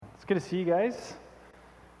good to see you guys.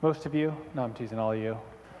 Most of you. No, I'm teasing all of you.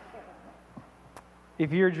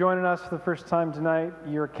 If you're joining us for the first time tonight,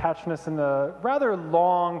 you're catching us in a rather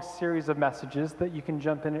long series of messages that you can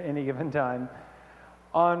jump in at any given time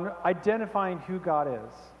on identifying who God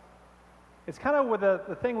is. It's kind of with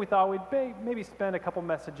the thing we thought we'd maybe spend a couple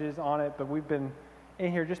messages on it, but we've been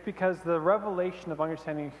in here just because the revelation of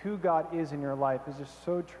understanding who God is in your life is just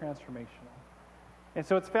so transformational. And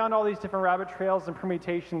so it's found all these different rabbit trails and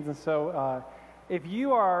permutations, and so if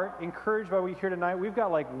you are encouraged by what you hear tonight, we've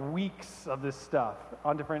got like weeks of this stuff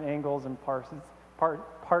on different angles and parts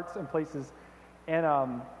and places.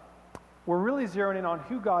 And we're really zeroing in on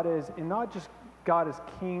who God is, and not just God as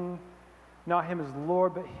King, not Him as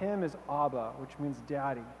Lord, but Him as Abba, which means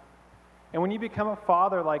Daddy. And when you become a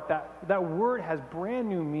father, like that word has brand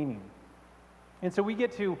new meaning. And so we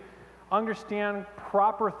get to understand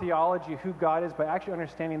proper theology of who God is by actually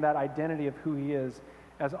understanding that identity of who He is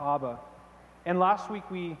as Abba. And last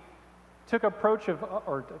week we took approach of,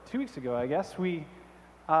 or 2 weeks ago, I guess, we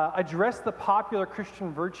addressed the popular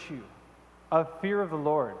Christian virtue of fear of the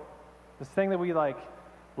Lord. This thing that we like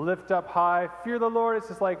lift up high. Fear of the Lord is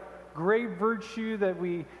this like great virtue that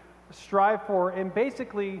we strive for. And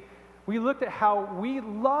basically, we looked at how we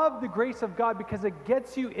love the grace of God because it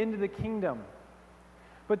gets you into the kingdom.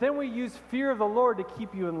 But then we use fear of the Lord to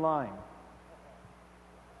keep you in line.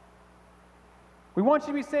 We want you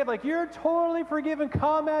to be saved, like, you're totally forgiven,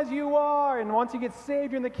 come as you are. And once you get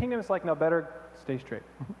saved, you're in the kingdom. It's like, no, better stay straight.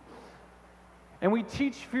 And we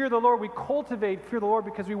teach fear of the Lord. We cultivate fear of the Lord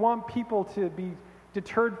because we want people to be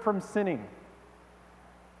deterred from sinning.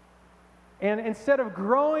 And instead of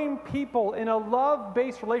growing people in a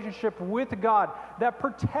love-based relationship with God that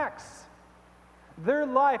protects their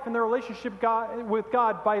life and their relationship with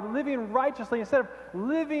God by living righteously, instead of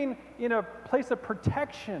living in a place of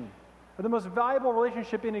protection, or the most valuable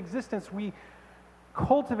relationship in existence, we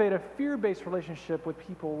cultivate a fear-based relationship with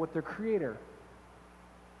people, with their Creator.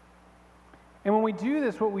 And when we do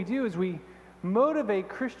this, what we do is we motivate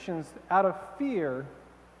Christians out of fear,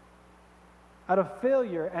 out of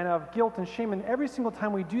failure, and of guilt and shame. And every single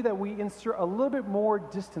time we do that, we insert a little bit more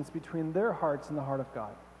distance between their hearts and the heart of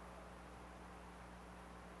God.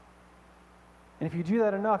 And if you do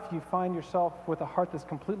that enough, you find yourself with a heart that's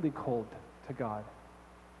completely cold to God.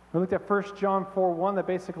 We looked at 1 John 4:1 that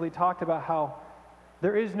basically talked about how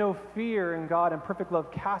there is no fear in God, and perfect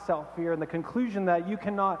love casts out fear, and the conclusion that you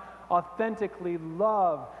cannot authentically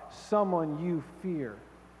love someone you fear.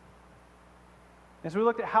 And so we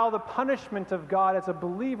looked at how the punishment of God as a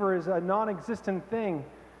believer is a non-existent thing,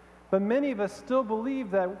 but many of us still believe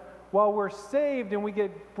that while we're saved and we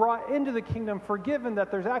get brought into the kingdom forgiven, that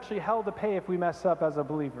there's actually hell to pay if we mess up as a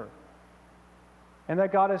believer, and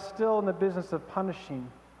that God is still in the business of punishing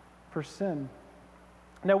for sin.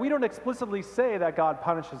 Now, we don't explicitly say that God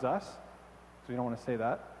punishes us, because we don't want to say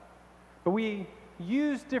that, but we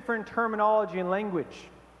use different terminology and language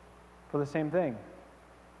for the same thing.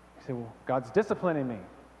 You say, well, God's disciplining me.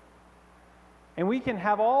 And we can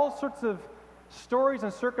have all sorts of stories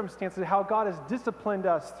and circumstances of how God has disciplined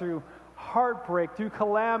us through heartbreak, through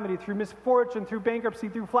calamity, through misfortune, through bankruptcy,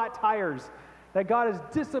 through flat tires, that God has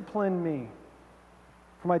disciplined me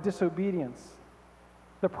for my disobedience.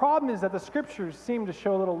 The problem is that the scriptures seem to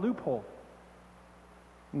show a little loophole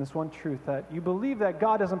in this one truth, that you believe that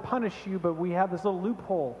God doesn't punish you, but we have this little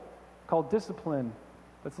loophole called discipline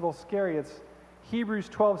that's a little scary. It's Hebrews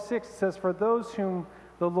 12:6 says, "For those whom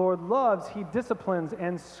the Lord loves, He disciplines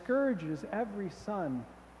and scourges every son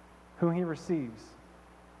whom He receives."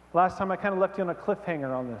 Last time I kind of left you on a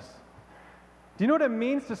cliffhanger on this. Do you know what it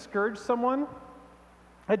means to scourge someone?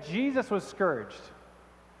 That Jesus was scourged.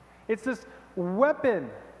 It's this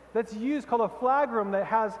weapon that's used called a flagrum that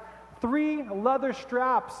has 3 leather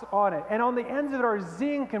straps on it, and on the ends of it are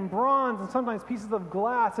zinc and bronze and sometimes pieces of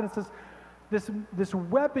glass, and it's this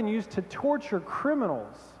weapon used to torture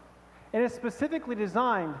criminals, and it's specifically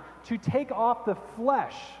designed to take off the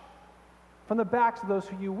flesh from the backs of those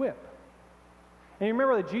who you whip. And you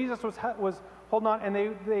remember that Jesus was holding on, and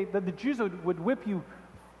the Jews would whip you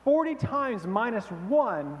 40 times minus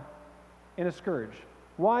 1 in a scourge.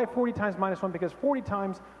 Why 40 times minus 1? Because 40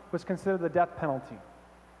 times was considered the death penalty,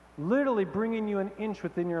 literally bringing you an inch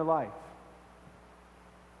within your life.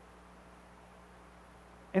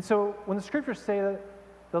 And so when the scriptures say that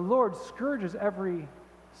the Lord scourges every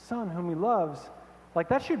son whom He loves, like,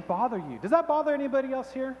 that should bother you. Does that bother anybody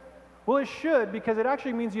else here? Well, it should, because it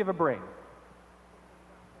actually means you have a brain.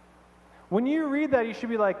 When you read that, you should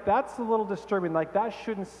be like, that's a little disturbing, like, that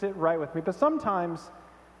shouldn't sit right with me. But sometimes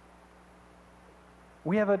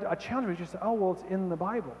we have a challenge where we just say, oh, well, it's in the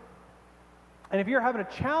Bible. And if you're having a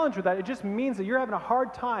challenge with that, it just means that you're having a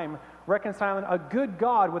hard time reconciling a good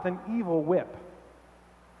God with an evil whip.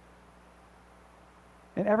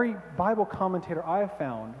 And every Bible commentator I have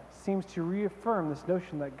found seems to reaffirm this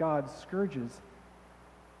notion that God scourges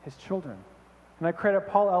his children. And I credit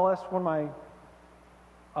Paul Ellis, one of my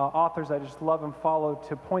authors I just love and follow,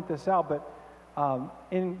 to point this out, but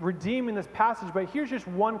in redeeming this passage. But here's just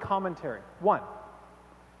one commentary. One,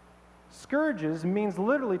 scourges means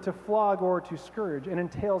literally to flog or to scourge, and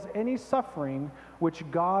entails any suffering which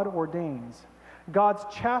God ordains. God's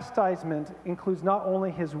chastisement includes not only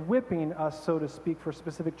his whipping us, so to speak, for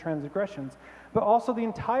specific transgressions, but also the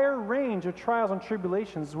entire range of trials and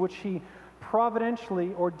tribulations which he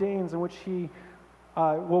providentially ordains, and which he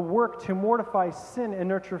will work to mortify sin and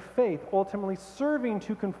nurture faith, ultimately serving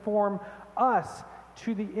to conform us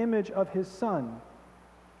to the image of his Son.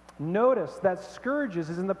 Notice that scourges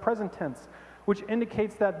is in the present tense, which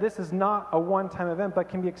indicates that this is not a one-time event, but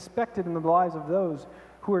can be expected in the lives of those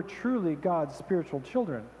who are truly God's spiritual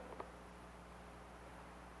children.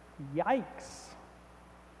 Yikes.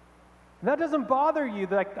 That doesn't bother you.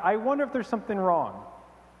 Like, I wonder if there's something wrong.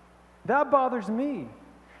 That bothers me.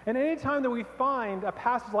 And anytime that we find a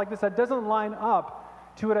passage like this that doesn't line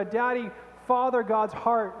up to what a daddy, father, God's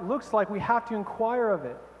heart looks like, we have to inquire of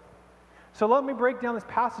it. So let me break down this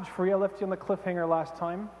passage for you. I left you on the cliffhanger last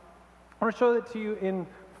time. I want to show it to you in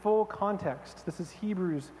full context. This is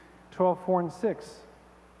Hebrews 12:4 and 6.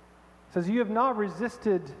 It says, "You have not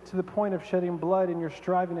resisted to the point of shedding blood in your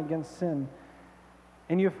striving against sin,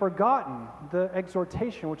 and you have forgotten the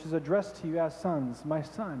exhortation which is addressed to you as sons. My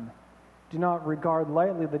son, do not regard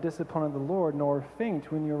lightly the discipline of the Lord, nor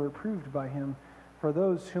faint when you are reproved by him. For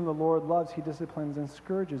those whom the Lord loves, he disciplines and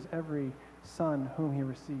scourges every son whom he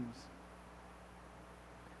receives."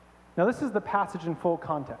 Now, this is the passage in full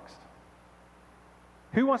context.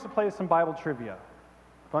 Who wants to play some Bible trivia?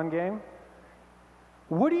 Fun game?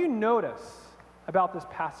 What do you notice about this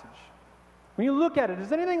passage? When you look at it,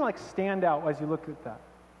 does anything like stand out as you look at that?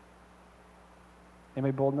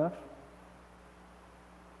 Anybody bold enough?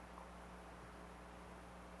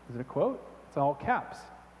 Is it a quote? It's in all caps.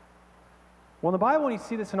 Well, in the Bible, when you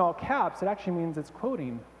see this in all caps, it actually means it's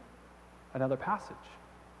quoting another passage.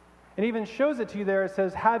 It even shows it to you there. It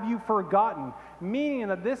says, "Have you forgotten?" Meaning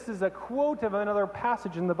that this is a quote of another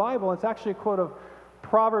passage in the Bible. It's actually a quote of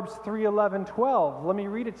Proverbs 3:11-12. Let me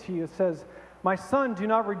read it to you. It says, "My son, do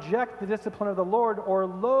not reject the discipline of the Lord or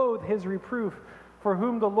loathe his reproof. For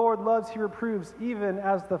whom the Lord loves, he reproves, even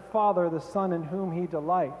as the father the son in whom he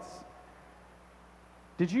delights."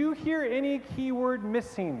 Did you hear any key word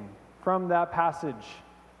missing from that passage?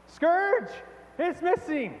 Scourge! It's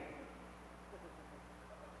missing.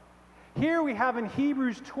 Here we have in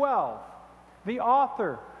Hebrews 12, the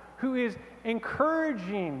author who is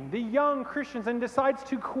encouraging the young Christians and decides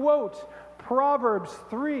to quote Proverbs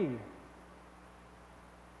 3.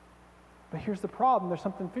 But here's the problem. There's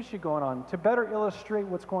something fishy going on. To better illustrate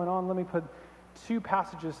what's going on, let me put two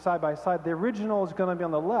passages side by side. The original is going to be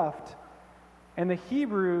on the left, and the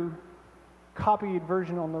Hebrew copied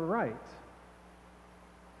version on the right.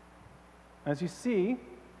 As you see,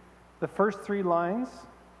 the first three lines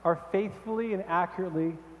are faithfully and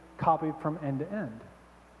accurately copied from end to end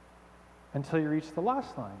until you reach the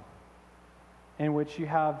last line, in which you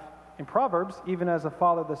have, in Proverbs, even as a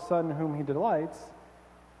father the son whom he delights,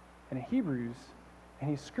 and in Hebrews, and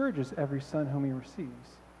he scourges every son whom he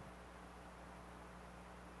receives.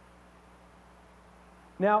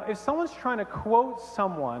 Now, if someone's trying to quote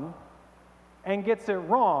someone and gets it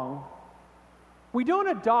wrong, we don't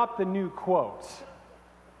adopt the new quote.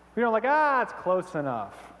 We don't it's close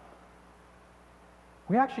enough.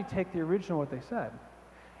 We actually take the original, what they said.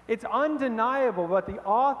 It's undeniable that the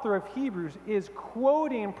author of Hebrews is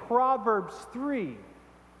quoting Proverbs 3.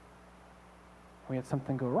 We had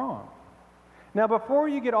something go wrong. Now, before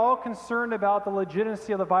you get all concerned about the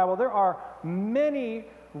legitimacy of the Bible, there are many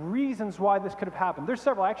reasons why this could have happened. There's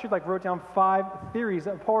several. I actually wrote down 5 theories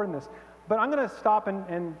that support this. But I'm going to stop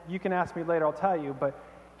and you can ask me later, I'll tell you. But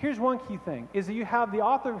here's one key thing, is that you have the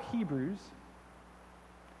author of Hebrews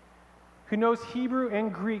who knows Hebrew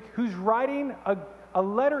and Greek, who's writing a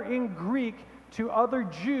letter in Greek to other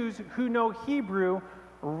Jews who know Hebrew,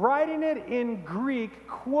 writing it in Greek,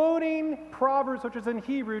 quoting Proverbs, which is in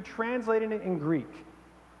Hebrew, translating it in Greek.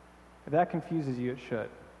 If that confuses you, it should.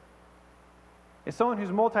 It's someone who's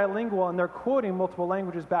multilingual and they're quoting multiple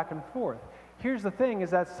languages back and forth. Here's the thing,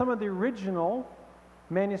 is that some of the original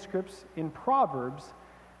manuscripts in Proverbs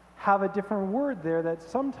have a different word there that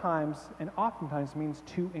sometimes and oftentimes means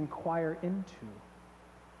to inquire into.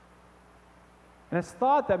 And it's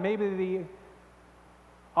thought that maybe the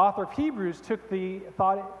author of Hebrews took the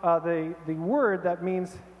word that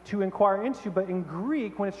means to inquire into, but in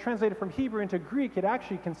Greek, when it's translated from Hebrew into Greek, it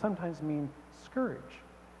actually can sometimes mean scourge.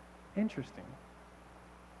 Interesting.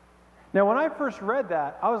 Now, when I first read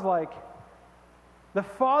that, I was like, the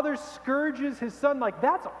father scourges his son? Like,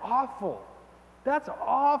 that's awful. That's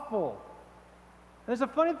awful. There's a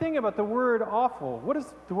funny thing about the word awful. What does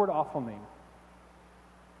the word awful mean?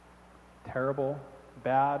 Terrible,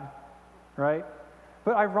 bad, right?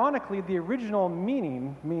 But ironically, the original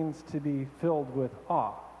meaning means to be filled with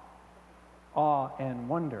awe and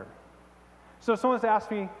wonder. So if someone's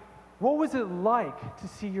asked me, what was it like to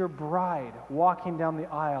see your bride walking down the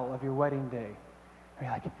aisle of your wedding day? I'd be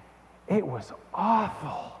like, it was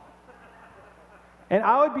awful. And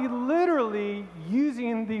I would be literally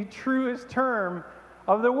using the truest term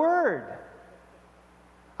of the word.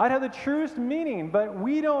 I'd have the truest meaning, but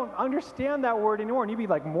we don't understand that word anymore. And you'd be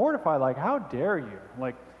like mortified, like, how dare you?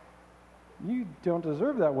 Like, you don't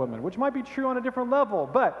deserve that woman, which might be true on a different level.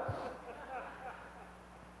 But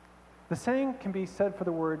the same can be said for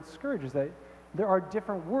the word scourge, is that there are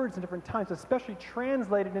different words in different times, especially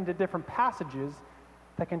translated into different passages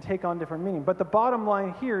that can take on different meaning. But the bottom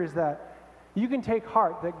line here is that you can take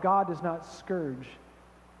heart that God does not scourge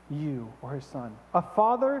you or his son. A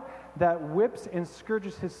father that whips and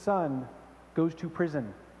scourges his son goes to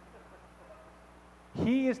prison.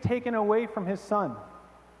 He is taken away from his son.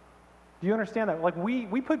 Do you understand that? Like,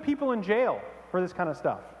 we put people in jail for this kind of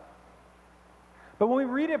stuff. But when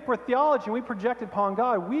we read it for theology and we project it upon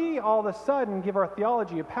God, we all of a sudden give our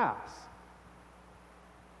theology a pass.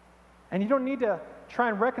 And you don't need to try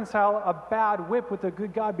and reconcile a bad whip with a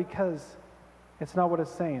good God, because it's not what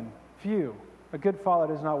it's saying. A good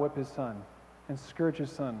father does not whip his son and scourge his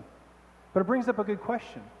son. But it brings up a good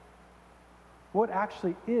question. What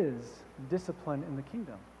actually is discipline in the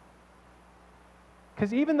kingdom?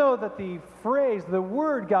 Because even though that the phrase, the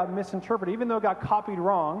word got misinterpreted, even though it got copied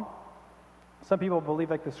wrong, some people believe,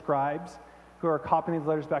 like the scribes who are copying these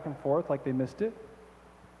letters back and forth, like they missed it.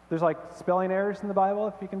 There's like spelling errors in the Bible,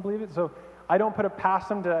 if you can believe it. So I don't put it past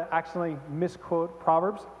them to actually misquote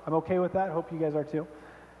Proverbs. I'm okay with that. Hope you guys are too.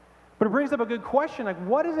 But it brings up a good question, like,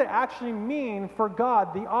 what does it actually mean for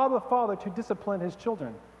God, the Abba Father, to discipline his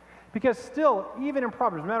children? Because still, even in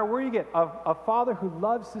Proverbs, no matter where you get, a father who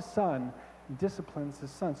loves his son disciplines his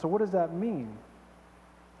son. So what does that mean?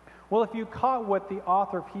 Well, if you caught what the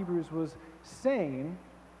author of Hebrews was saying,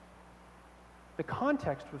 the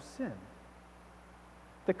context was sin.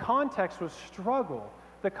 The context was struggle.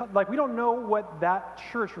 We don't know what that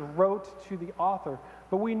church wrote to the author,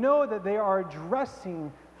 but we know that they are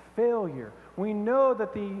addressing failure. We know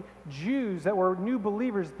that the Jews that were new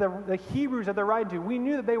believers, the Hebrews that they're writing to, we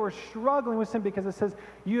knew that they were struggling with sin, because it says,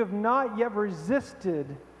 you have not yet resisted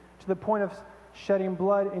to the point of shedding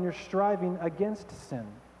blood in your striving against sin.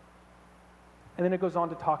 And then it goes on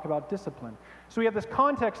to talk about discipline. So we have this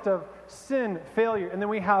context of sin, failure, and then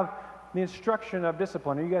we have the instruction of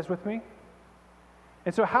discipline. Are you guys with me?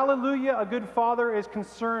 And so, hallelujah, a good father is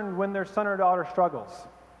concerned when their son or daughter struggles.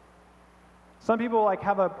 Some people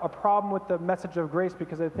have a problem with the message of grace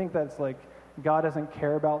because they think that's like God doesn't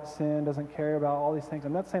care about sin, doesn't care about all these things.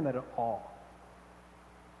 I'm not saying that at all.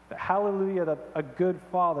 But hallelujah, that a good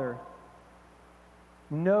father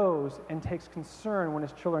knows and takes concern when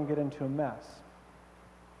his children get into a mess.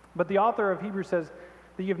 But the author of Hebrews says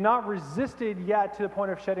that you have not resisted yet to the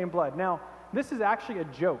point of shedding blood. Now, this is actually a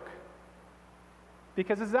joke,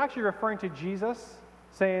 because this is actually referring to Jesus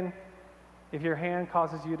saying, if your hand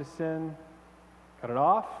causes you to sin, cut it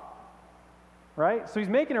off, right? So he's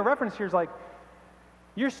making a reference here. He's like,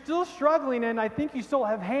 you're still struggling, and I think you still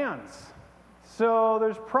have hands. So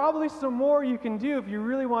there's probably some more you can do if you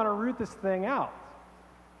really want to root this thing out.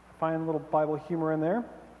 Find a little Bible humor in there.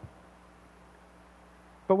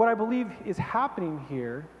 But what I believe is happening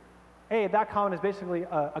here, that comment is basically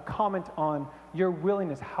a comment on your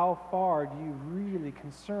willingness. How far do you really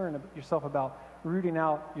concern yourself about rooting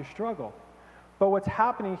out your struggle? But what's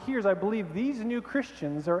happening here is I believe these new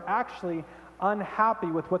Christians are actually unhappy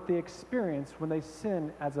with what they experience when they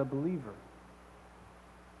sin as a believer.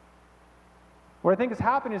 What I think is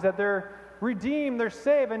happening is that they're redeemed, they're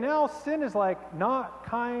saved, and now sin is not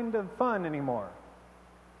kind of fun anymore.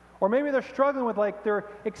 Or maybe they're struggling with they're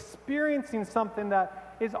experiencing something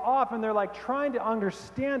that is off, and they're trying to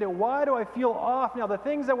understand it. Why do I feel off now? The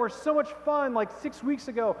things that were so much fun 6 weeks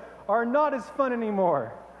ago are not as fun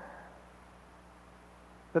anymore.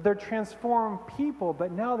 That they're transformed people,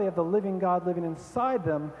 but now they have the living God living inside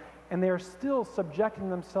them, and they are still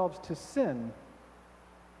subjecting themselves to sin.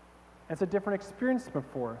 It's a different experience than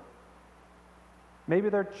before. Maybe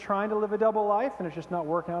they're trying to live a double life and it's just not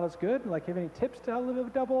working out as good. Like, have any tips to how to live a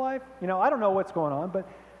double life? I don't know what's going on, but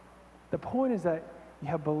the point is that you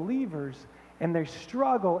have believers and they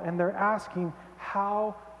struggle and they're asking,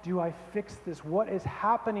 how do I fix this? What is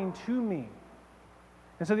happening to me?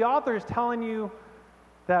 And so the author is telling you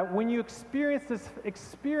that when you experience this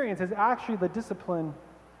experience is actually the discipline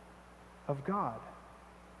of God.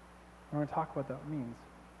 We're going to talk about what that means.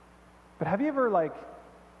 But have you ever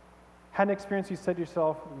had an experience you said to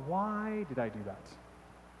yourself, why did I do that?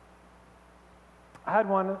 I had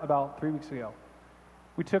one about 3 weeks ago.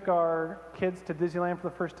 We took our kids to Disneyland for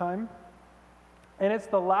the first time, and it's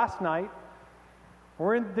the last night.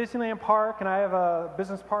 We're in Disneyland Park, and I have a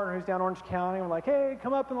business partner who's down Orange County. We're like, hey,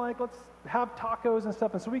 come up and let's have tacos and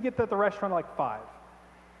stuff. And so we get to the restaurant at 5.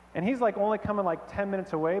 And he's only coming 10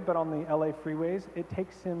 minutes away, but on the LA freeways, it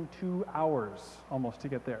takes him 2 hours almost to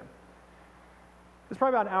get there. It's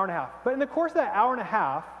probably about an hour and a half. But in the course of that hour and a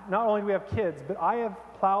half, not only do we have kids, but I have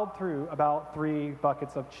plowed through about 3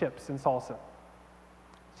 buckets of chips and salsa.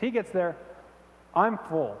 So he gets there, I'm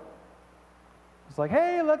full. It's like,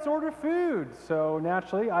 hey, let's order food. So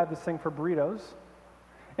naturally, I have this thing for burritos.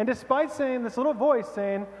 And despite saying this little voice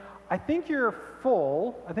saying, I think you're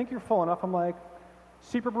full enough, I'm like,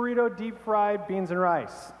 super burrito, deep fried, beans and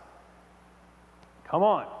rice. Come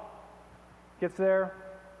on. Gets there,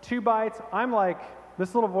 2 bites. I'm like,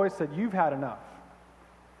 this little voice said, you've had enough.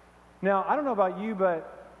 Now, I don't know about you,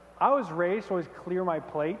 but I was raised to always clear my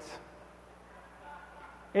plate.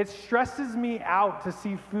 It stresses me out to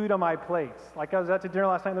see food on my plate. I was out to dinner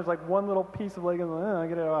last night, and there's one little piece of leg, and I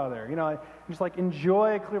get it out of there. I just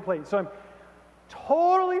enjoy a clear plate. So I'm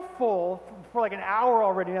totally full for an hour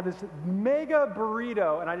already. Now this mega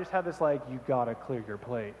burrito, and I just have this you gotta clear your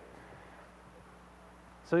plate.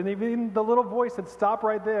 So even the little voice said, stop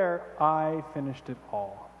right there. I finished it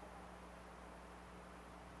all.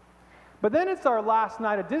 But then it's our last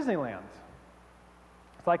night at Disneyland.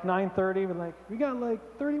 It's 9:30. We're we got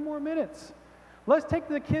 30 more minutes. Let's take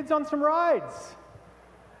the kids on some rides.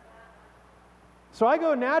 So I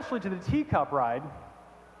go naturally to the teacup ride.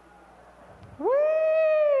 Whee!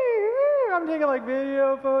 I'm taking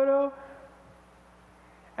video, photo.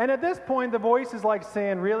 And at this point, the voice is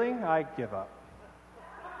saying, really? I give up.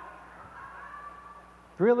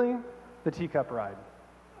 Really? The teacup ride.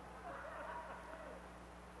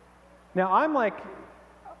 Now I'm I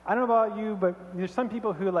don't know about you, but there's some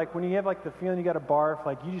people who when you have the feeling you got to barf,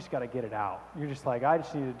 you just got to get it out. You're just I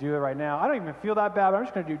just need to do it right now. I don't even feel that bad, but I'm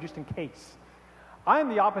just going to do it just in case. I'm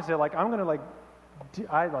the opposite. I'm going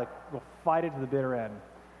to I will fight it to the bitter end.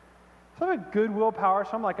 So I have a good willpower,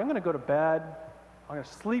 so I'm I'm going to go to bed. I'm going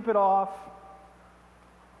to sleep it off.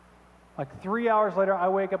 3 hours later, I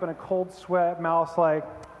wake up in a cold sweat, mouth I'm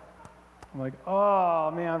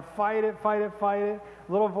oh man, fight it.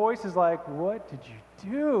 Little voice is what did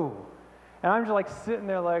you do? And I'm just sitting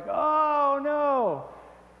there oh no.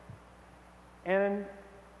 And a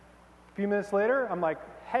few minutes later, I'm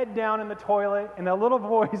head down in the toilet, and that little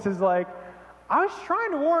voice is I was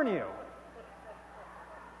trying to warn you.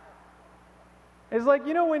 It's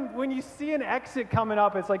when you see an exit coming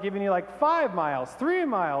up, it's giving you 5 miles, 3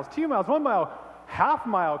 miles, 2 miles, 1 mile, half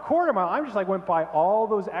mile, quarter mile. I'm just went by all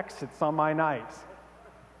those exits on my nights.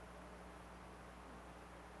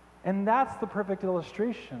 And that's the perfect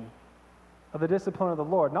illustration of the discipline of the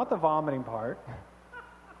Lord, not the vomiting part.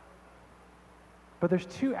 But there's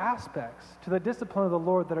 2 aspects to the discipline of the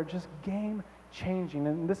Lord that are just game-changing.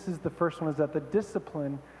 And this is the first one, is that the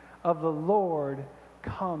discipline of the Lord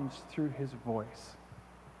comes through his voice.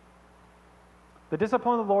 The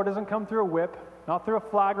discipline of the Lord doesn't come through a whip, not through a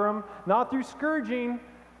flagrum, not through scourging,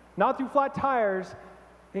 not through flat tires.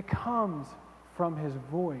 It comes from his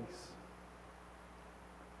voice.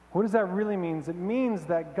 What does that really mean? It means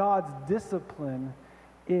that God's discipline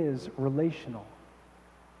is relational.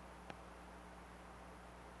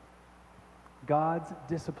 God's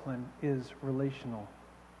discipline is relational.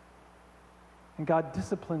 And God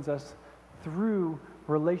disciplines us through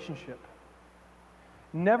relationship.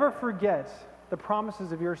 Never forget the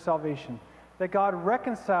promises of your salvation, that God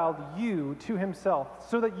reconciled you to himself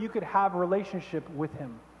so that you could have relationship with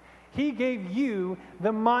him. He gave you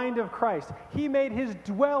the mind of Christ. He made his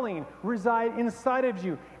dwelling reside inside of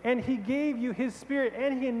you, and he gave you his spirit,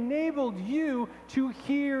 and he enabled you to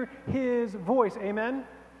hear his voice. Amen?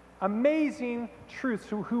 Amazing truths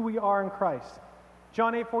to who we are in Christ.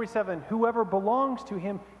 John 8:47, whoever belongs to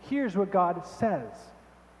him hears what God says.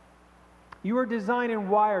 You are designed and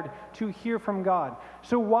wired to hear from God.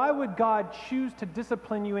 So why would God choose to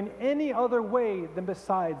discipline you in any other way than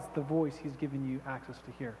besides the voice he's given you access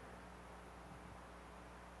to hear?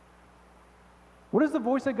 What does the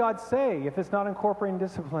voice of God say if it's not incorporating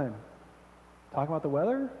discipline? Talking about the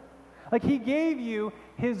weather? Like, he gave you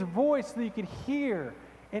his voice so that you could hear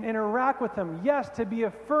and interact with him. Yes, to be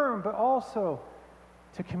affirmed, but also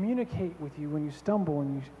to communicate with you when you stumble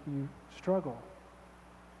and you struggle.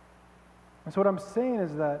 And so what I'm saying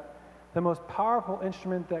is that the most powerful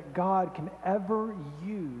instrument that God can ever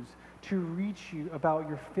use to reach you about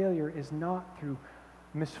your failure is not through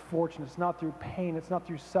misfortune, it's not through pain, it's not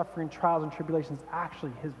through suffering, trials, and tribulations. It's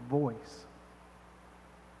actually his voice.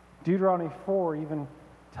 Deuteronomy 4 even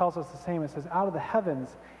tells us the same. It says, out of the heavens,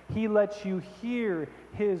 he lets you hear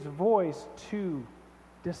his voice to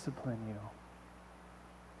discipline you.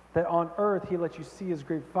 That on earth, he lets you see his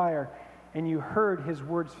great fire, and you heard his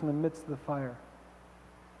words from the midst of the fire.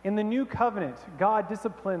 In the new covenant, God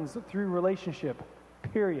disciplines through relationship,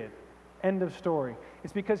 period. End of story.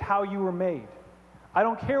 It's because how you were made. I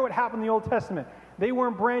don't care what happened in the Old Testament. They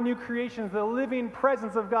weren't brand new creations, the living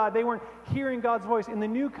presence of God. They weren't hearing God's voice. In the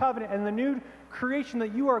new covenant and the new creation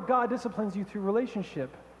that you are, God disciplines you through relationship.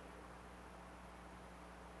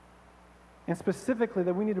 And specifically,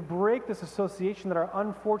 that we need to break this association that our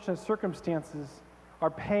unfortunate circumstances, our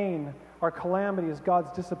pain, our calamity is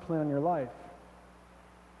God's discipline on your life.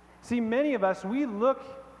 See, many of us, we look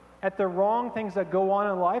at the wrong things that go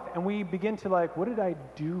on in life and we begin to what did I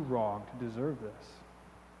do wrong to deserve this?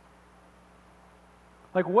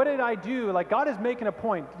 What did I do? God is making a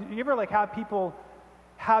point. Do you ever have people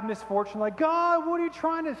have misfortune? God, what are you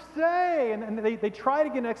trying to say? And they try to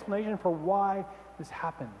get an explanation for why this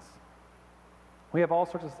happens. We have all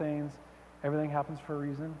sorts of sayings. Everything happens for a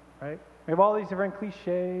reason, right? We have all these different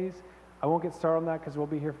cliches. I won't get started on that because we'll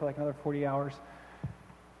be here for another 40 hours.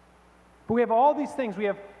 But we have all these things. We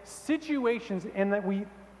have situations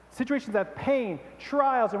situations that have pain,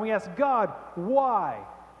 trials, and we ask God, why?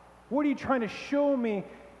 What are you trying to show me?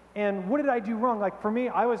 And what did I do wrong? For me,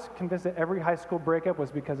 I was convinced that every high school breakup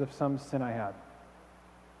was because of some sin I had.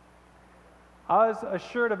 I was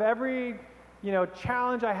assured of every,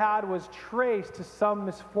 challenge I had was traced to some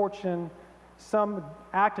misfortune, some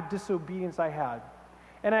act of disobedience I had.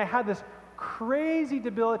 And I had this crazy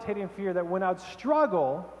debilitating fear that when I'd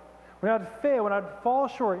struggle, when I'd fail, when I'd fall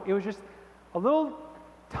short, it was just a little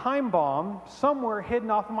time bomb somewhere hidden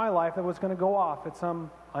off in my life that was going to go off at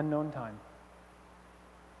some unknown time.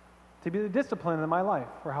 To be the discipline in my life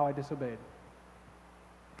for how I disobeyed.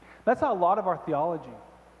 That's how a lot of our theology.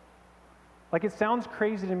 It sounds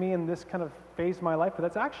crazy to me in this kind of phase of my life, but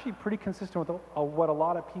that's actually pretty consistent with what a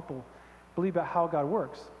lot of people believe about how God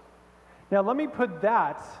works. Now, let me put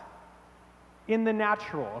that in the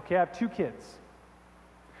natural, okay? I have 2 kids.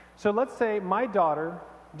 So let's say my daughter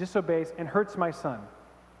disobeys and hurts my son.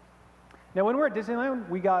 Now, when we're at Disneyland,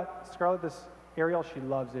 we got Scarlett this Ariel. She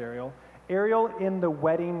loves Ariel. Ariel in the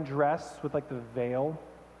wedding dress with the veil.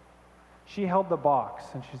 She held the box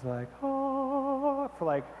and she's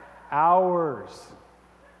for hours.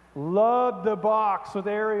 Loved the box with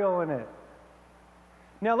Ariel in it.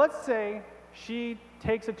 Now, let's say she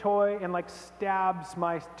takes a toy and stabs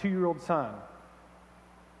my 2-year-old son.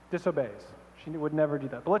 Disobeys. She would never do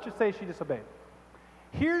that. But let's just say she disobeyed.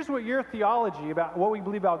 Here's what your theology about what we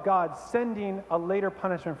believe about God sending a later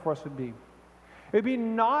punishment for us would be. It would be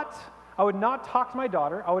I would not talk to my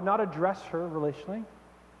daughter. I would not address her relationally.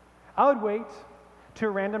 I would wait to a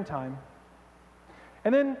random time.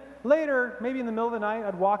 And then later, maybe in the middle of the night,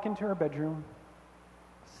 I'd walk into her bedroom,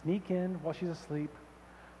 sneak in while she's asleep,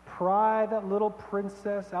 pry that little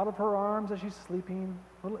princess out of her arms as she's sleeping,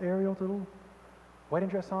 little Ariel, little wedding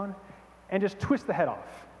dress on, and just twist the head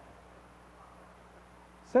off.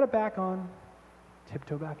 Set it back on,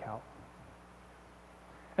 tiptoe back out.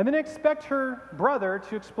 And then expect her brother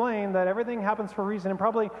to explain that everything happens for a reason and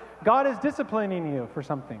probably God is disciplining you for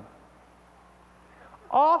something.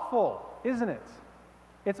 Awful, isn't it?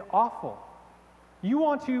 It's awful. You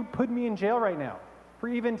want to put me in jail right now for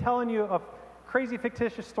even telling you a crazy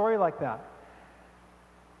fictitious story like that.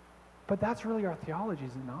 But that's really our theology,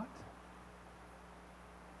 is it not?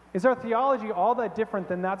 Is our theology all that different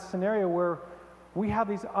than that scenario where we have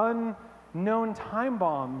these unknown time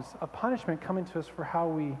bombs of punishment coming to us for how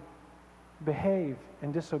we behave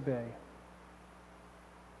and disobey?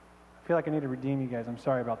 I feel like I need to redeem you guys. I'm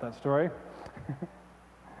sorry about that story.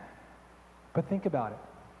 But think about it.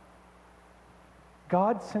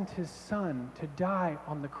 God sent his son to die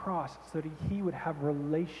on the cross so that he would have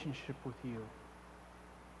relationship with you.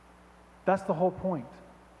 That's the whole point.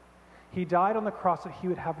 He died on the cross so he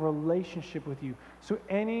would have relationship with you. So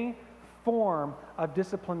any form of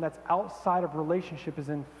discipline that's outside of relationship is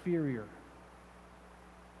inferior.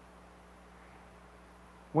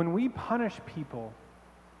 When we punish people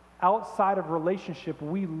outside of relationship,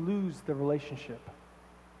 we lose the relationship.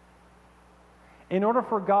 In order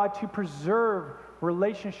for God to preserve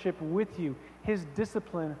relationship with you, his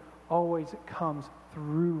discipline always comes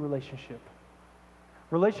through relationship.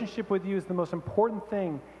 Relationship with you is the most important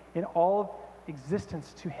thing in all of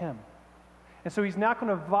existence to him. And so he's not going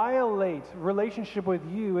to violate relationship with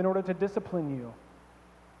you in order to discipline you.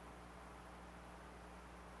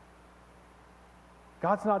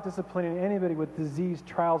 God's not disciplining anybody with disease,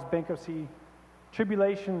 trials, bankruptcy,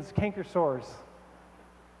 tribulations, canker sores.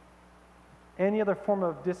 Any other form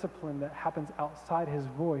of discipline that happens outside his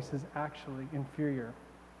voice is actually inferior.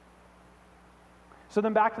 So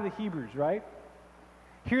then back to the Hebrews, right?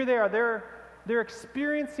 Here they are. They're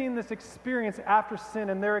experiencing this experience after sin,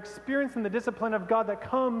 and they're experiencing the discipline of God that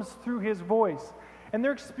comes through his voice. And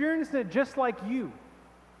they're experiencing it just like you.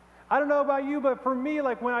 I don't know about you, but for me,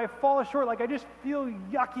 like when I fall short, like I just feel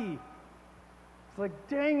yucky. It's like,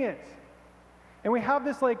 dang it. And we have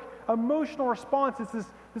this like emotional response. It's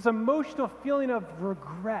this emotional feeling of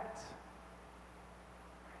regret.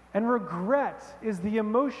 And regret is the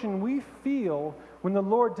emotion we feel when the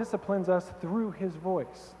Lord disciplines us through his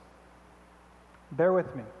voice. Bear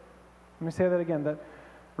with me. Let me say that again. That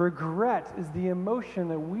regret is the emotion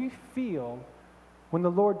that we feel when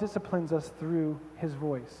the Lord disciplines us through his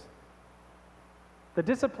voice. The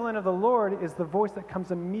discipline of the Lord is the voice that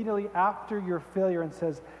comes immediately after your failure and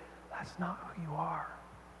says, that's not who you are.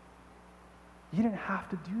 You didn't have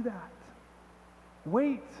to do that.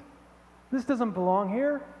 Wait, this doesn't belong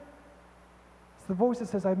here. It's the voice that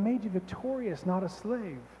says, I've made you victorious, not a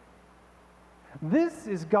slave. This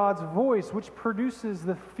is God's voice, which produces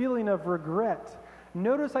the feeling of regret.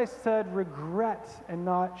 Notice I said regret and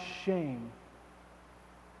not shame.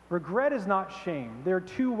 Regret is not shame. They're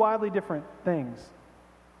two wildly different things.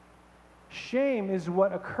 Shame is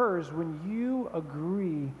what occurs when you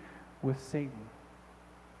agree with Satan.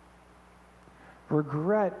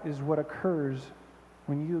 Regret is what occurs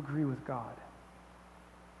when you agree with God.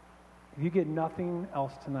 If you get nothing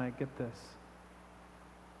else tonight, get this.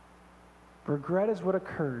 Regret is what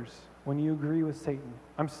occurs when you agree with Satan.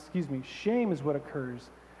 Shame is what occurs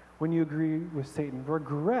when you agree with Satan.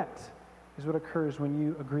 Regret is what occurs when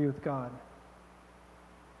you agree with God.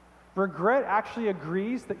 Regret actually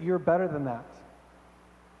agrees that you're better than that.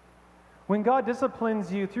 When God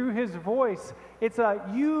disciplines you through his voice, it's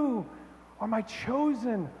you are my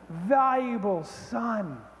chosen, valuable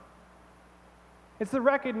son. It's the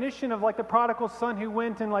recognition of like the prodigal son who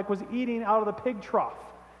went and like was eating out of the pig trough.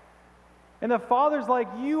 And the father's like,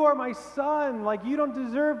 you are my son. Like, you don't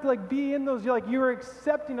deserve to like be in those. You're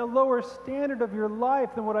accepting a lower standard of your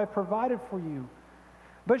life than what I've provided for you.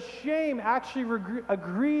 But shame actually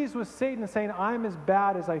agrees with Satan, saying, I'm as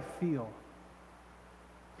bad as I feel.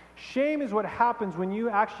 Shame is what happens when you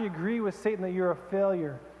actually agree with Satan that you're a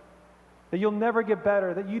failure, that you'll never get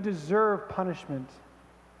better, that you deserve punishment.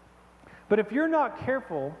 But if you're not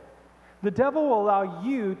careful, the devil will allow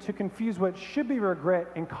you to confuse what should be regret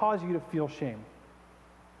and cause you to feel shame.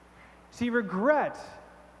 See, regret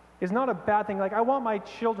is not a bad thing. Like, I want my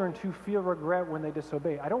children to feel regret when they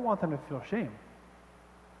disobey. I don't want them to feel shame.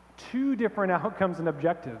 Two different outcomes and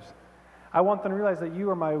objectives. I want them to realize that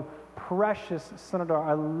you are my precious son or daughter.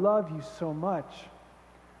 I love you so much.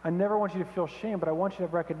 I never want you to feel shame, but I want you to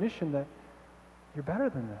have recognition that you're better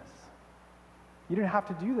than this. You didn't have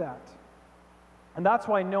to do that. And that's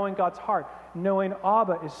why knowing God's heart, knowing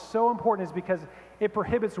Abba is so important, is because it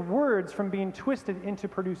prohibits words from being twisted into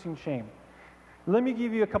producing shame. Let me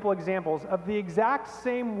give you a couple examples of the exact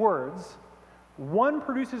same words. One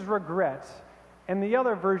produces regret, and the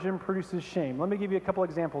other version produces shame. Let me give you a couple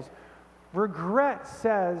examples. Regret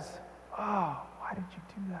says, oh, why did you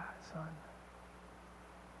do that, son?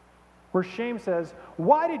 Where shame says,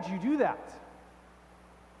 why did you do that?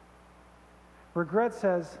 Regret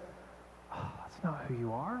says, oh, that's not who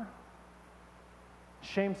you are.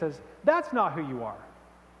 Shame says, that's not who you are.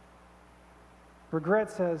 Regret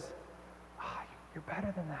says, oh, you're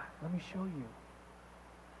better than that. Let me show you.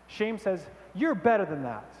 Shame says, you're better than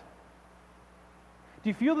that. Do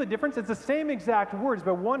you feel the difference? It's the same exact words,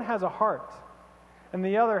 but one has a heart and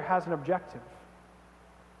the other has an objective.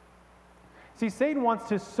 See, Satan wants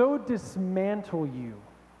to so dismantle you.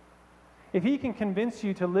 If he can convince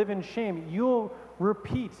you to live in shame, you'll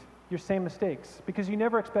repeat your same mistakes because you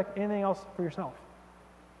never expect anything else for yourself.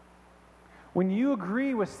 When you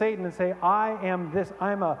agree with Satan and say, I am this,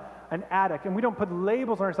 I'm an addict, and we don't put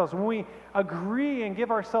labels on ourselves, when we agree and give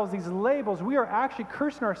ourselves these labels, we are actually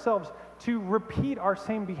cursing ourselves to repeat our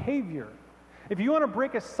same behavior. If you want to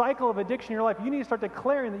break a cycle of addiction in your life, you need to start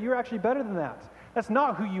declaring that you're actually better than that. That's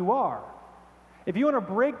not who you are. If you want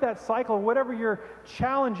to break that cycle, whatever your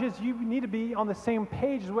challenge is, you need to be on the same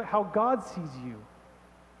page as how God sees you,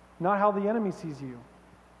 not how the enemy sees you.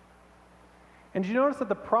 And you notice that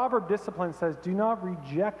the proverb discipline says, do not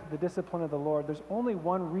reject the discipline of the Lord. There's only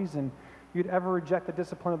one reason you'd ever reject the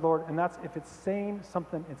discipline of the Lord, and that's if it's saying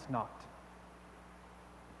something it's not.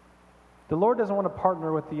 The Lord doesn't want to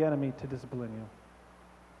partner with the enemy to discipline you.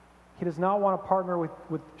 He does not want to partner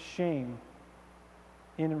with shame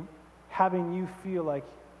in having you feel like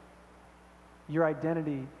your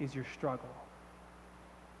identity is your struggle.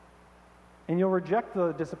 And you'll reject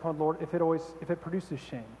the discipline of the Lord if it produces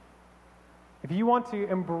shame. If you want to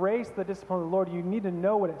embrace the discipline of the Lord, you need to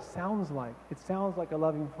know what it sounds like. It sounds like a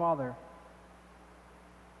loving Father.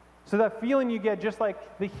 So that feeling you get, just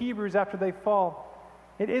like the Hebrews after they fall,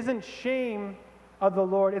 it isn't shame of the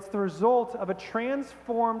Lord. It's the result of a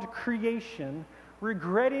transformed creation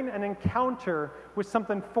regretting an encounter with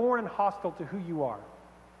something foreign and hostile to who you are.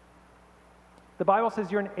 The Bible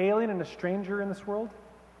says you're an alien and a stranger in this world.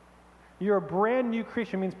 You're a brand new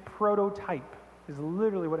creation. It means prototype is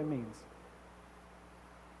literally what it means.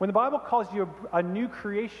 When the Bible calls you a new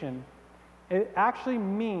creation, it actually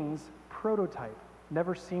means prototype,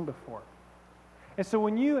 never seen before. And so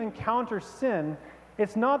when you encounter sin,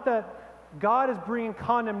 it's not that God is bringing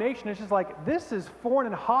condemnation. It's just like, this is foreign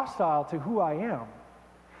and hostile to who I am.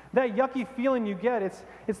 That yucky feeling you get,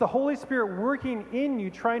 it's the Holy Spirit working in you,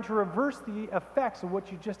 trying to reverse the effects of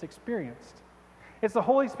what you just experienced. It's the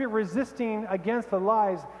Holy Spirit resisting against the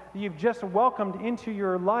lies that you've just welcomed into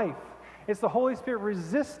your life. It's the Holy Spirit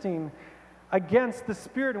resisting against the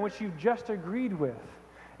spirit in which you've just agreed with.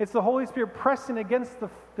 It's the Holy Spirit pressing against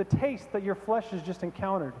the taste that your flesh has just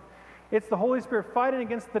encountered. It's the Holy Spirit fighting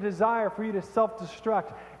against the desire for you to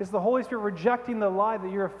self-destruct. It's the Holy Spirit rejecting the lie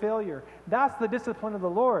that you're a failure. That's the discipline of the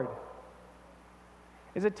Lord.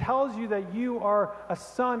 Is it tells you that you are a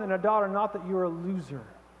son and a daughter, not that you're a loser.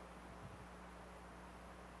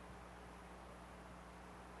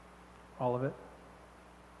 All of it.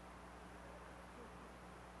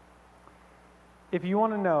 If you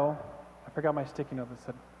want to know, I forgot my sticky note that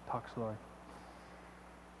said talk slowly.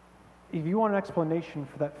 If you want an explanation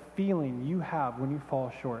for that feeling you have when you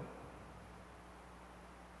fall short,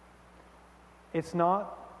 it's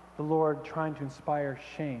not the Lord trying to inspire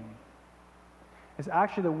shame. It's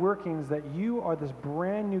actually the workings that you are this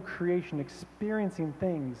brand new creation experiencing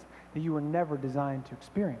things that you were never designed to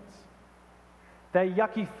experience. That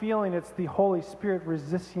yucky feeling, it's the Holy Spirit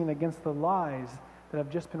resisting against the lies that have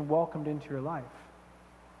just been welcomed into your life.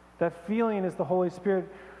 That feeling is the Holy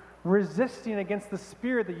Spirit resisting against the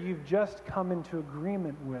spirit that you've just come into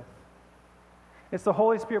agreement with. It's the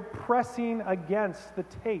Holy Spirit pressing against the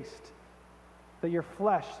taste that your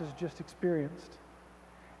flesh has just experienced.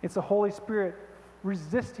 It's the Holy Spirit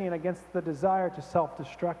resisting against the desire to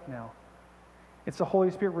self-destruct now. It's the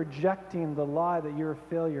Holy Spirit rejecting the lie that you're a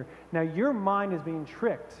failure. Now your mind is being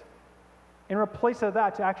tricked in replace of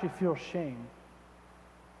that to actually feel shame.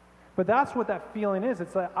 But that's what that feeling is.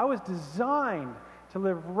 It's like, I was designed to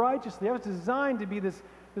live righteously. I was designed to be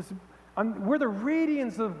we're the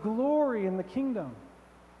radiance of glory in the kingdom.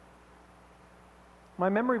 My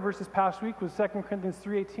memory verse this past week was 2 Corinthians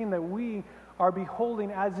 3:18, that we are beholding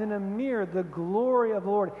as in a mirror the glory of the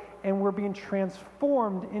Lord, and we're being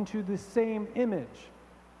transformed into the same image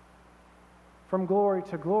from glory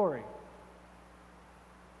to glory.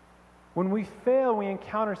 When we fail, we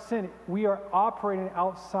encounter sin, we are operating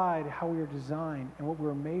outside how we are designed and what we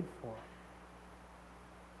were made for.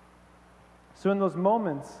 So in those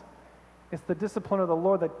moments, it's the discipline of the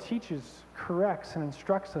Lord that teaches, corrects, and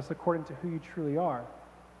instructs us according to who you truly are.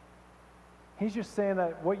 He's just saying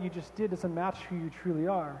that what you just did doesn't match who you truly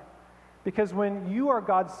are. Because when you are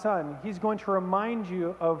God's son, he's going to remind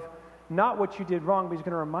you of not what you did wrong, but he's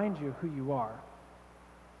going to remind you of who you are.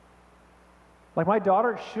 Like my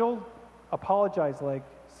daughter, she'll apologize like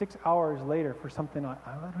 6 hours later for something I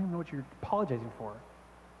don't even know what you're apologizing for.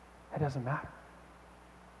 It doesn't matter.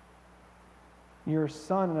 You're a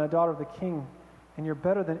son and a daughter of the King, and you're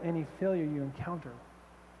better than any failure you encounter.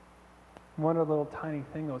 One other little tiny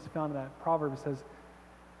thing that was found in that proverb says,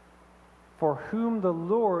 "For whom the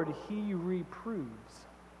Lord he reproves."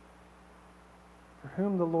 For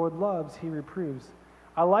whom the Lord loves, he reproves.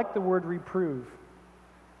 I like the word reprove.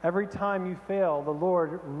 Every time you fail, the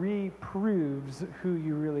Lord reproves who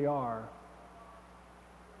you really are.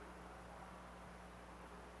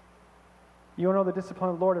 You want to know the discipline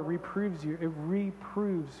of the Lord? It reproves you. It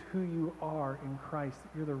reproves who you are in Christ.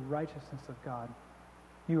 You're the righteousness of God.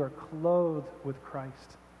 You are clothed with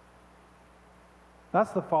Christ.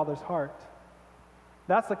 That's the Father's heart.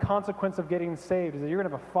 That's the consequence of getting saved, is that you're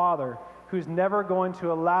going to have a Father who's never going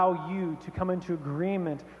to allow you to come into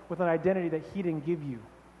agreement with an identity that he didn't give you.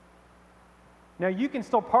 Now, you can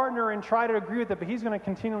still partner and try to agree with it, but he's going to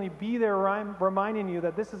continually be there reminding you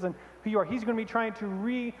that this isn't who you are. He's going to be trying to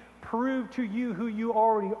reprove to you who you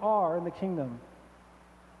already are in the kingdom.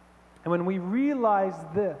 And when we realize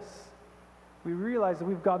this, we realize that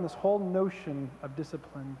we've gotten this whole notion of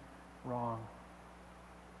discipline wrong.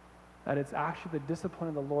 That it's actually the discipline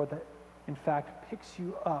of the Lord that, in fact, picks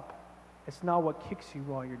you up. It's not what kicks you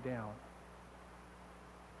while you're down.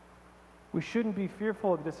 We shouldn't be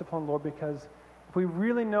fearful of the discipline of the Lord, because if we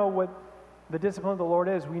really know what the discipline of the Lord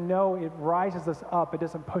is, we know it rises us up. It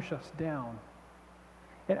doesn't push us down.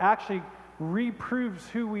 It actually reproves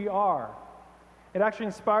who we are. It actually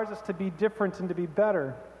inspires us to be different and to be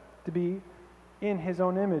better, to be in his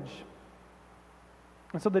own image.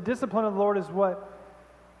 And so the discipline of the Lord is what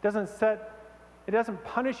it doesn't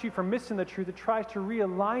punish you for missing the truth. It tries to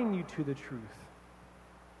realign you to the truth.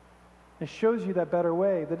 It shows you that better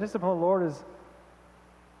way. The discipline of the Lord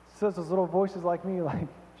says those little voices like me, like,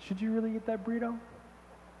 should you really eat that burrito?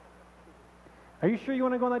 Are you sure you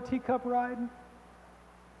want to go on that teacup ride?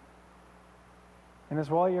 And it's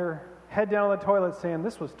while you're head down on the toilet saying,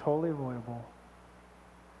 this was totally avoidable.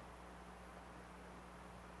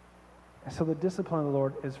 And so the discipline of the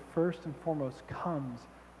Lord is first and foremost comes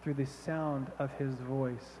through the sound of his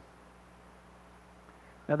voice.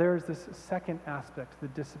 Now there is this second aspect to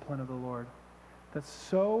the discipline of the Lord that's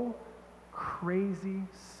so crazy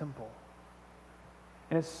simple.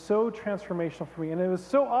 And it's so transformational for me. And it was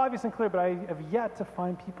so obvious and clear, but I have yet to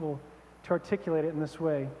find people to articulate it in this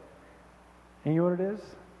way. And you know what it is?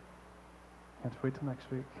 You have to wait till next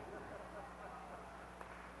week.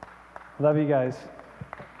 Love you guys.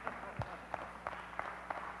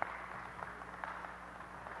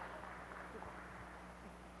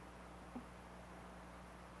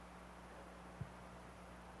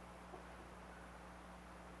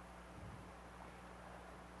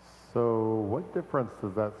 So, what difference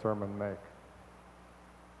does that sermon make?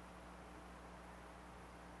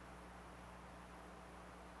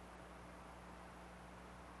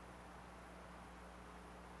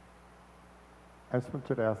 I just want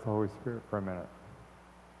you to ask the Holy Spirit for a minute.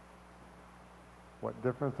 What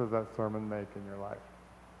difference does that sermon make in your life?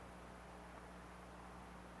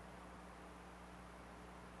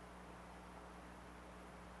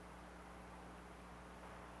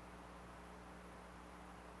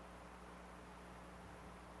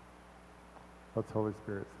 What's Holy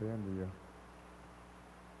Spirit saying to you?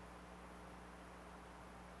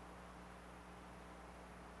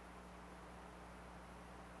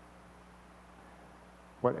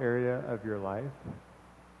 What area of your life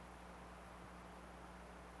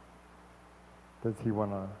does he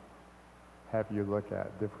want to have you look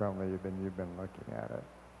at differently than you've been looking at it?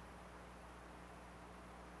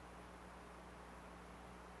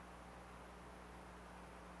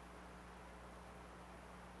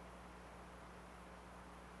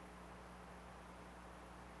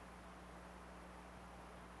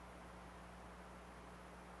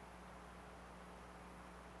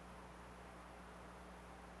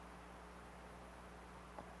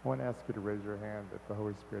 I want to ask you to raise your hand if the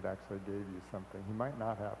Holy Spirit actually gave you something. He might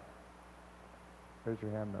not have. Raise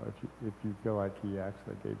your hand, though, if you feel like he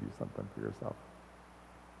actually gave you something for yourself.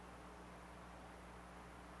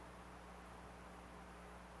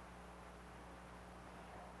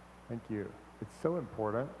 Thank you. It's so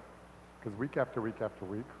important, because week after week after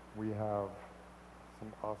week, we have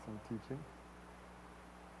some awesome teaching.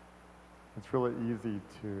 It's really easy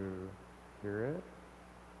to hear it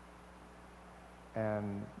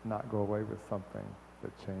and not go away with something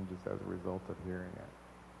that changes as a result of hearing it.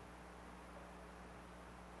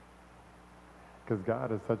 Because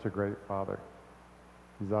God is such a great Father.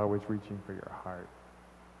 He's always reaching for your heart.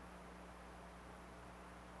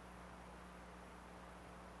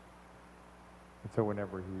 And so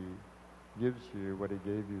whenever he gives you what he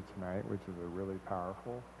gave you tonight, which is a really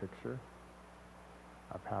powerful picture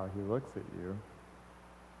of how he looks at you,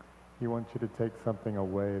 he wants you to take something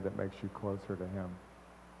away that makes you closer to him.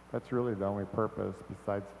 That's really the only purpose,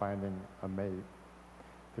 besides finding a mate,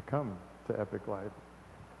 to come to Epic Life.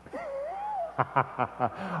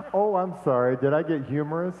 Oh, I'm sorry. Did I get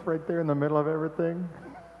humorous right there in the middle of everything?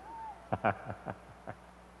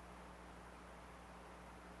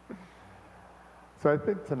 So I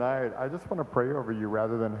think tonight, I just want to pray over you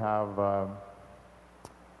rather than have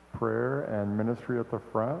prayer and ministry at the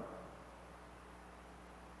front.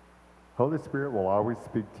 Holy Spirit will always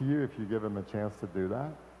speak to you if you give him a chance to do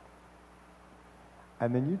that.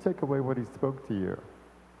 And then you take away what he spoke to you.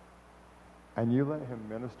 And you let him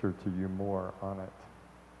minister to you more on it.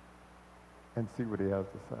 and see what he has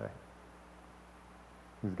to say.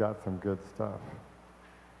 He's got some good stuff.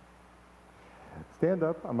 Stand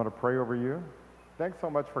up. I'm going to pray over you. Thanks so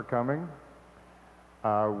much for coming.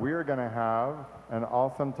 We are going to have an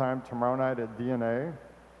awesome time tomorrow night at DNA.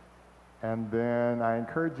 And then I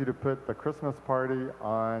encourage you to put the Christmas party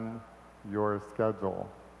on your schedule.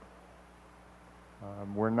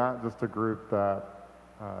 We're not just a group that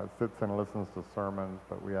sits and listens to sermons,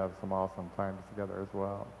 but we have some awesome times together as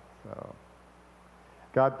well. So,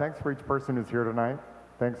 God, thanks for each person who's here tonight.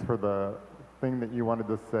 Thanks for the thing that you wanted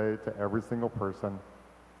to say to every single person.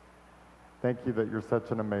 Thank you that you're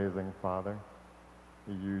such an amazing Father.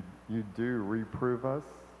 You do reprove us.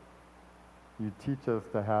 You teach us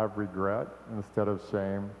to have regret instead of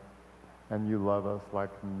shame. And you love us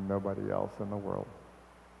like nobody else in the world.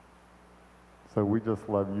 So we just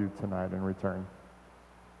love you tonight in return.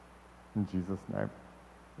 In Jesus' name,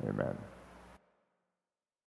 amen.